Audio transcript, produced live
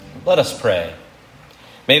Let us pray.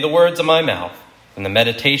 May the words of my mouth and the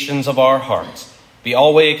meditations of our hearts be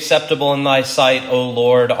always acceptable in thy sight, O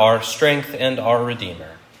Lord, our strength and our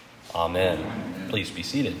Redeemer. Amen. Please be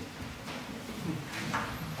seated.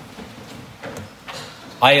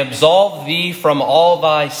 I absolve thee from all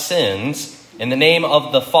thy sins in the name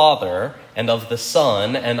of the Father and of the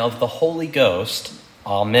Son and of the Holy Ghost.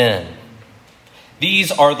 Amen.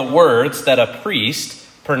 These are the words that a priest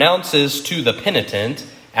pronounces to the penitent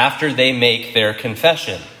after they make their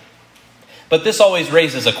confession. But this always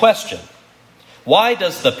raises a question. Why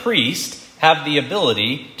does the priest have the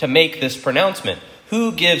ability to make this pronouncement?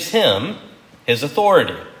 Who gives him his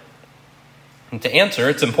authority? And to answer,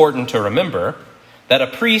 it's important to remember that a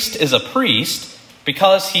priest is a priest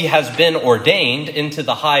because he has been ordained into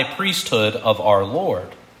the high priesthood of our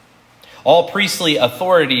Lord. All priestly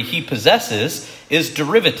authority he possesses is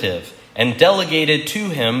derivative and delegated to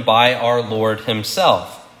him by our Lord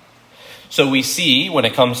himself. So we see, when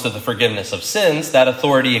it comes to the forgiveness of sins, that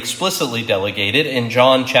authority explicitly delegated in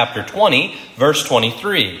John chapter 20, verse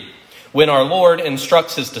 23, when our Lord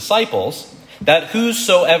instructs his disciples that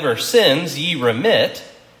whosoever sins ye remit,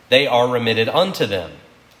 they are remitted unto them.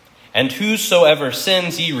 And whosoever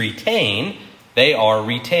sins ye retain, they are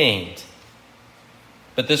retained.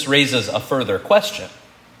 But this raises a further question.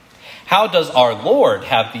 How does our Lord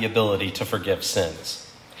have the ability to forgive sins?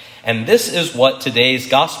 And this is what today's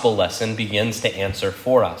gospel lesson begins to answer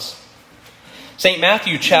for us. St.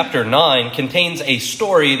 Matthew chapter 9 contains a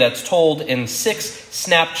story that's told in 6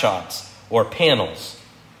 snapshots or panels.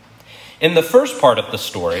 In the first part of the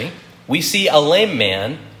story, we see a lame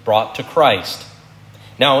man brought to Christ.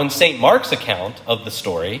 Now, in St. Mark's account of the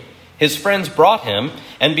story, his friends brought him,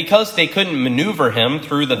 and because they couldn't maneuver him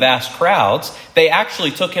through the vast crowds, they actually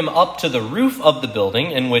took him up to the roof of the building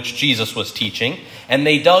in which Jesus was teaching, and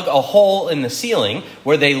they dug a hole in the ceiling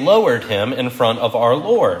where they lowered him in front of our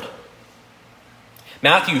Lord.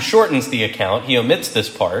 Matthew shortens the account, he omits this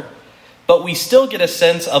part, but we still get a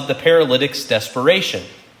sense of the paralytic's desperation.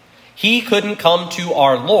 He couldn't come to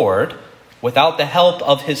our Lord without the help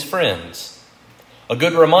of his friends, a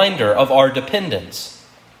good reminder of our dependence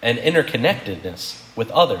and interconnectedness with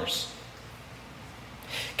others.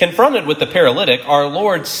 Confronted with the paralytic, our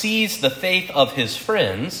Lord sees the faith of his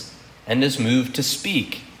friends and is moved to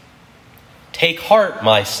speak. "Take heart,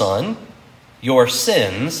 my son, your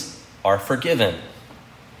sins are forgiven."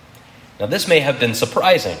 Now, this may have been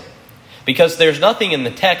surprising, because there's nothing in the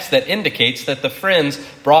text that indicates that the friends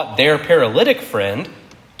brought their paralytic friend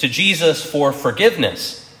to Jesus for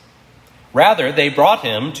forgiveness. Rather, they brought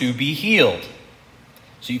him to be healed.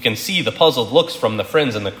 So you can see the puzzled looks from the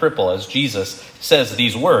friends and the cripple as Jesus says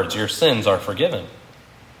these words, "Your sins are forgiven."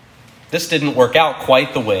 This didn't work out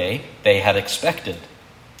quite the way they had expected.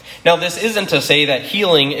 Now, this isn't to say that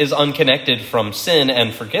healing is unconnected from sin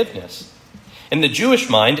and forgiveness. In the Jewish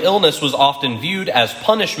mind, illness was often viewed as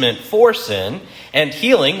punishment for sin, and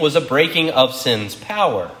healing was a breaking of sin's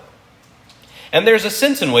power. And there's a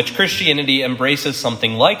sense in which Christianity embraces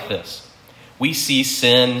something like this. We see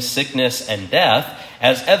sin, sickness, and death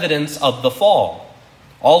as evidence of the fall,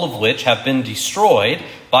 all of which have been destroyed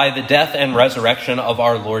by the death and resurrection of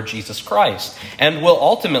our Lord Jesus Christ, and will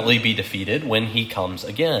ultimately be defeated when he comes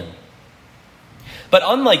again. But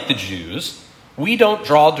unlike the Jews, we don't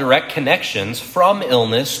draw direct connections from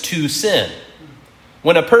illness to sin.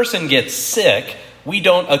 When a person gets sick, we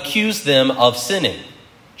don't accuse them of sinning.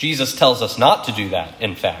 Jesus tells us not to do that,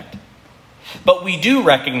 in fact. But we do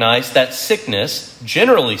recognize that sickness,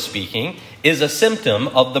 generally speaking, is a symptom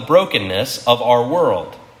of the brokenness of our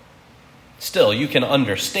world. Still, you can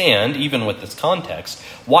understand, even with this context,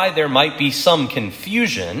 why there might be some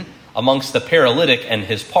confusion amongst the paralytic and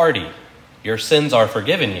his party. Your sins are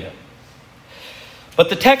forgiven you. But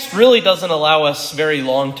the text really doesn't allow us very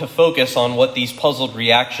long to focus on what these puzzled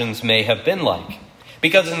reactions may have been like,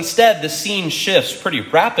 because instead the scene shifts pretty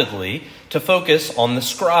rapidly to focus on the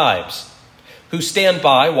scribes, who stand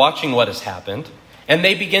by watching what has happened, and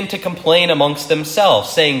they begin to complain amongst themselves,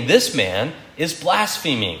 saying, "This man is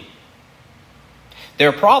blaspheming."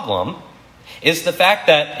 Their problem is the fact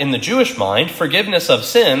that in the Jewish mind, forgiveness of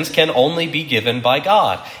sins can only be given by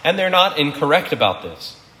God, and they're not incorrect about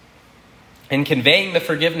this. In conveying the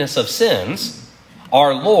forgiveness of sins,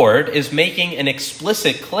 our Lord is making an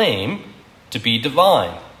explicit claim to be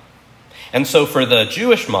divine. And so for the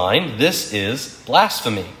Jewish mind, this is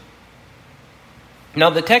blasphemy. Now,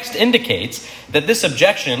 the text indicates that this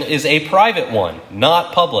objection is a private one,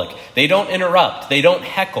 not public. They don't interrupt. They don't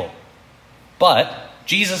heckle. But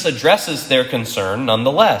Jesus addresses their concern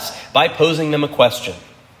nonetheless by posing them a question.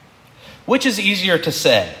 Which is easier to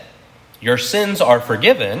say? your sins are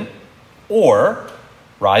forgiven, or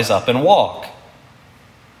rise up and walk.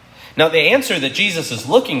 Now, the answer that Jesus is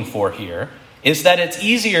looking for here is that it's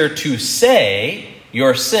easier to say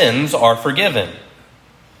your sins are forgiven.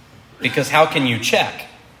 Because how can you check?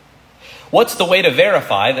 What's the way to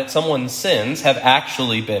verify that someone's sins have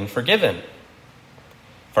actually been forgiven?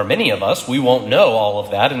 For many of us, we won't know all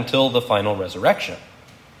of that until the final resurrection.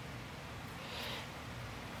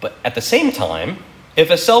 But at the same time, if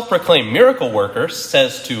a self-proclaimed miracle worker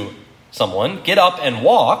says to someone, get up and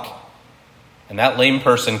walk, and that lame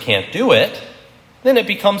person can't do it, then it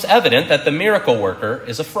becomes evident that the miracle worker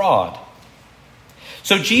is a fraud.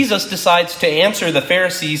 So Jesus decides to answer the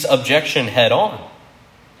Pharisees' objection head on.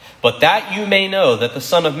 But that you may know that the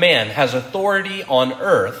Son of Man has authority on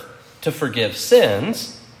earth to forgive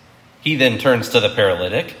sins, he then turns to the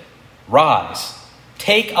paralytic, rise,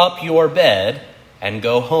 take up your bed, and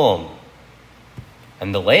go home.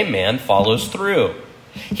 And the lame man follows through.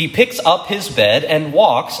 He picks up his bed and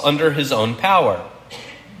walks under his own power.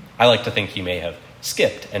 I like to think he may have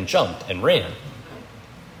skipped and jumped and ran.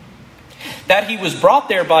 That he was brought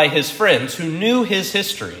there by his friends who knew his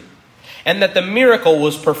history, and that the miracle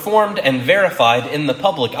was performed and verified in the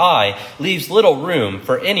public eye leaves little room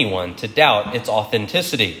for anyone to doubt its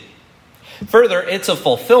authenticity. Further, it's a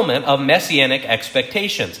fulfillment of messianic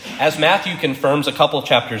expectations, as Matthew confirms a couple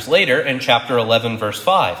chapters later in chapter 11, verse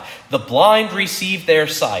 5. The blind receive their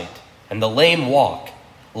sight, and the lame walk.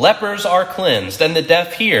 Lepers are cleansed, and the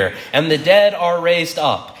deaf hear, and the dead are raised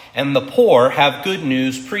up, and the poor have good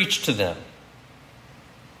news preached to them.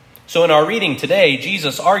 So in our reading today,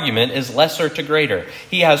 Jesus' argument is lesser to greater.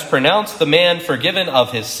 He has pronounced the man forgiven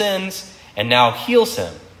of his sins, and now heals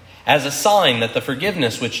him, as a sign that the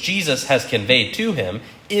forgiveness which Jesus has conveyed to him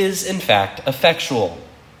is in fact effectual.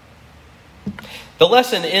 The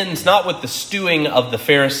lesson ends not with the stewing of the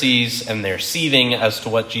Pharisees and their seething as to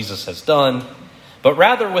what Jesus has done, but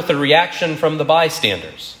rather with a reaction from the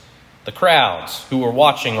bystanders, the crowds who were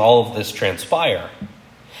watching all of this transpire.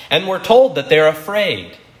 And we're told that they're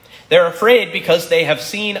afraid. They're afraid because they have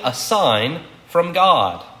seen a sign from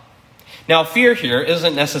God. Now, fear here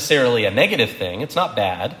isn't necessarily a negative thing. It's not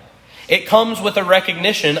bad. It comes with a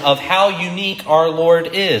recognition of how unique our Lord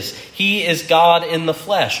is. He is God in the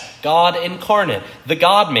flesh, God incarnate, the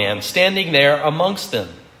God-man standing there amongst them.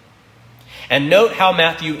 And note how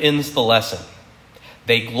Matthew ends the lesson.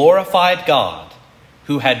 They glorified God,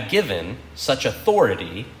 who had given such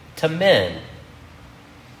authority to men.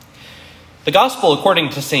 The gospel, according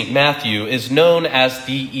to St. Matthew, is known as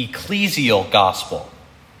the ecclesial gospel.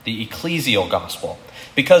 The ecclesial gospel.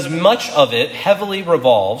 Because much of it heavily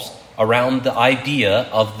revolves around the idea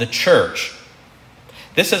of the church.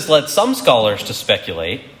 This has led some scholars to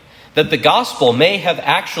speculate that the gospel may have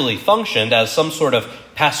actually functioned as some sort of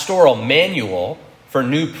pastoral manual for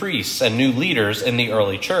new priests and new leaders in the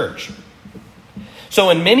early church. So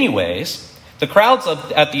in many ways, the crowds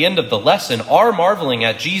at the end of the lesson are marveling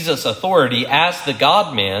at Jesus' authority as the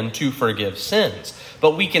God-man to forgive sins.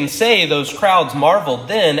 But we can say those crowds marveled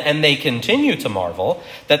then, and they continue to marvel,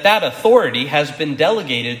 that authority has been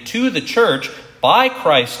delegated to the church by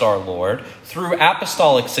Christ our Lord through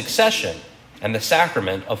apostolic succession and the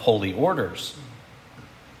sacrament of holy orders.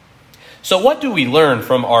 So what do we learn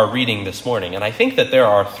from our reading this morning? And I think that there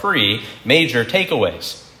are three major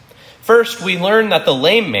takeaways. First, we learn that the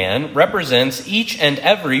lame man represents each and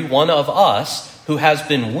every one of us who has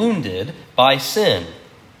been wounded by sin.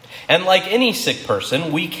 And like any sick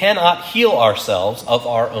person, we cannot heal ourselves of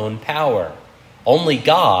our own power. Only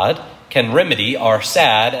God can remedy our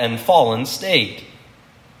sad and fallen state.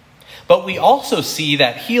 But we also see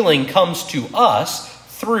that healing comes to us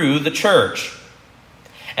through the church.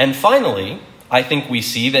 And finally, I think we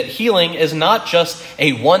see that healing is not just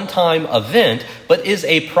a one-time event, but is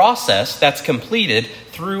a process that's completed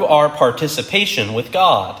through our participation with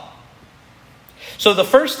God. So the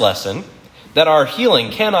first lesson, that our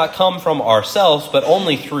healing cannot come from ourselves, but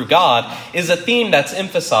only through God, is a theme that's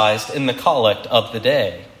emphasized in the collect of the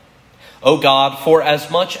day. O God, for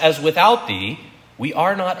as much as without thee, we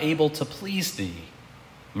are not able to please thee,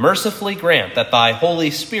 mercifully grant that thy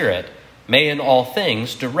Holy Spirit may in all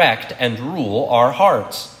things direct and rule our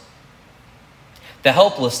hearts. The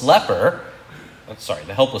helpless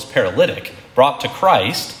paralytic brought to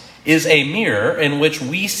Christ is a mirror in which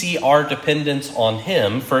we see our dependence on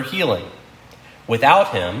him for healing. Without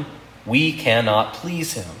him, we cannot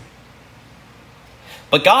please him.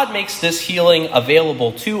 But God makes this healing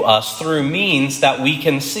available to us through means that we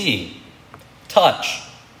can see, touch,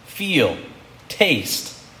 feel,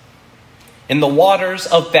 taste. In the waters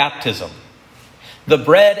of baptism, the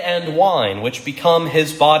bread and wine which become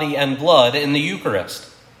his body and blood in the Eucharist,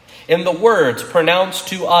 in the words pronounced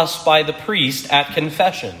to us by the priest at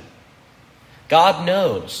confession. God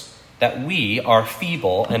knows that we are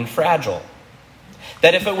feeble and fragile,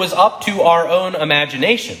 that if it was up to our own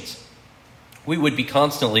imaginations, we would be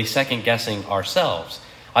constantly second-guessing ourselves.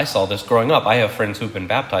 I saw this growing up. I have friends who've been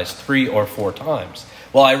baptized 3 or 4 times.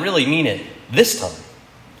 Well, I really mean it this time.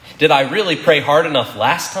 Did I really pray hard enough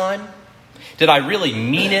last time? Did I really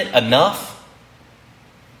mean it enough?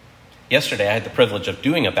 Yesterday, I had the privilege of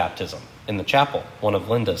doing a baptism in the chapel, one of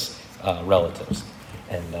Linda's relatives.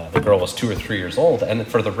 And the girl was 2 or 3 years old. And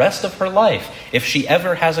for the rest of her life, if she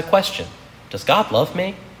ever has a question, does God love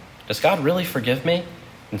me? Does God really forgive me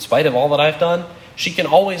in spite of all that I've done? She can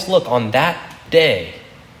always look on that day,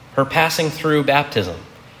 her passing through baptism,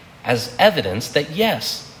 as evidence that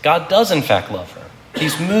yes, God does in fact love her.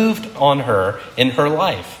 He's moved on her in her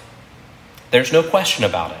life. There's no question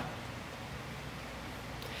about it.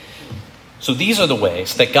 So these are the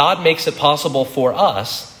ways that God makes it possible for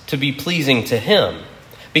us to be pleasing to him,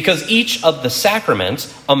 because each of the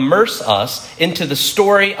sacraments immerse us into the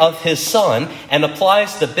story of his Son and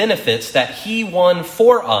applies the benefits that he won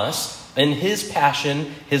for us in his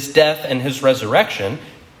passion, his death, and his resurrection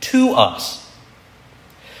to us.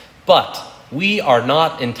 But we are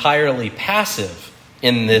not entirely passive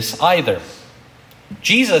in this either.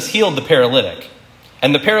 Jesus healed the paralytic,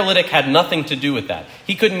 and the paralytic had nothing to do with that.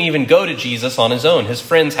 He couldn't even go to Jesus on his own. His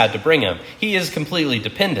friends had to bring him. He is completely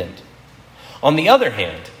dependent. On the other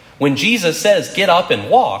hand, when Jesus says, get up and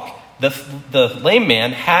walk, the lame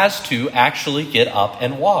man has to actually get up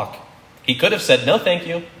and walk. He could have said, no, thank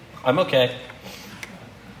you. I'm okay.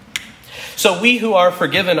 So we who are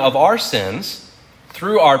forgiven of our sins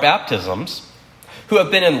through our baptisms, who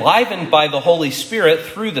have been enlivened by the Holy Spirit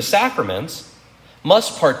through the sacraments,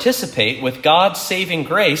 must participate with God's saving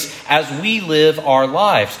grace as we live our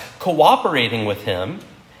lives, cooperating with him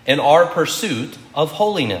in our pursuit of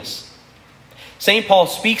holiness. St. Paul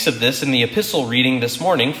speaks of this in the epistle reading this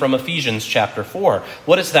morning from Ephesians chapter 4.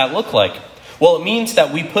 What does that look like? Well, it means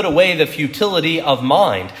that we put away the futility of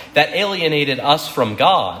mind that alienated us from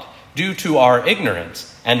God due to our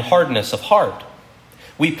ignorance and hardness of heart.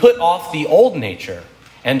 We put off the old nature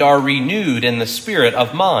and are renewed in the spirit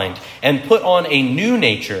of mind, and put on a new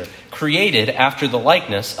nature created after the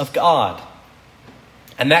likeness of God.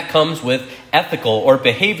 And that comes with ethical or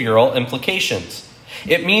behavioral implications.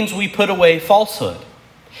 It means we put away falsehood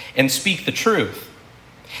and speak the truth.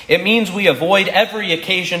 It means we avoid every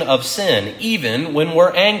occasion of sin, even when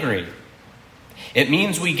we're angry. It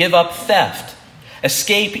means we give up theft,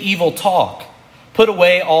 escape evil talk, put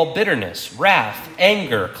away all bitterness, wrath,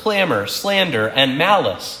 anger, clamor, slander, and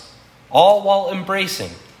malice, all while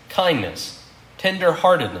embracing kindness,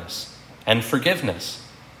 tender-heartedness, and forgiveness.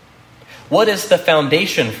 What is the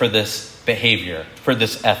foundation for this behavior, for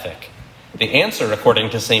this ethic? The answer, according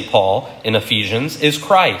to St. Paul in Ephesians, is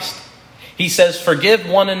Christ. He says, forgive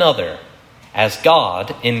one another as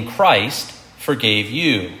God in Christ forgave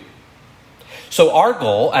you. So our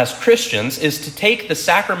goal as Christians is to take the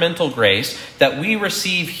sacramental grace that we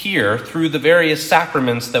receive here through the various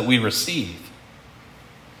sacraments that we receive.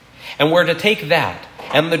 And we're to take that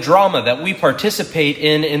and the drama that we participate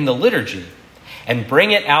in the liturgy and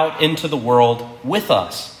bring it out into the world with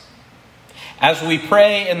us. As we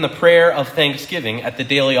pray in the prayer of thanksgiving at the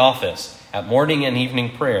daily office, at morning and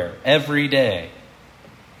evening prayer, every day,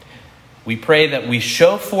 we pray that we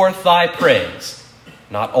show forth thy praise,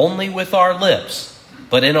 not only with our lips,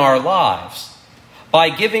 but in our lives, by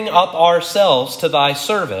giving up ourselves to thy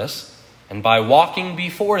service and by walking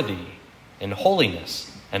before thee in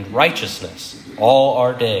holiness and righteousness all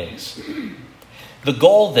our days. The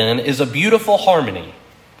goal, then, is a beautiful harmony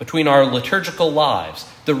between our liturgical lives,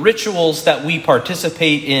 the rituals that we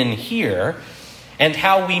participate in here, and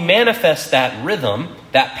how we manifest that rhythm,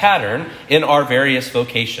 that pattern, in our various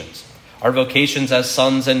vocations. Our vocations as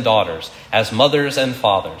sons and daughters, as mothers and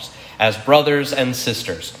fathers, as brothers and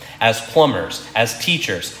sisters, as plumbers, as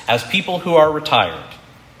teachers, as people who are retired.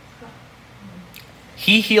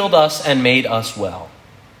 He healed us and made us well.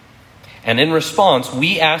 And in response,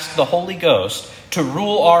 we ask the Holy Ghost to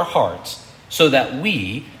rule our hearts so that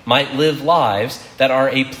we might live lives that are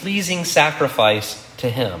a pleasing sacrifice to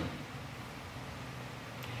him.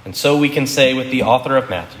 And so we can say with the author of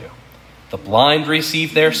Matthew, the blind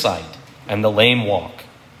receive their sight, and the lame walk.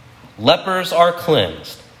 Lepers are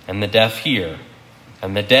cleansed, and the deaf hear,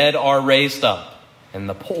 and the dead are raised up, and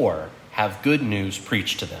the poor have good news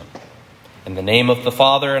preached to them. In the name of the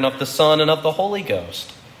Father, and of the Son, and of the Holy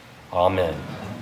Ghost. Amen.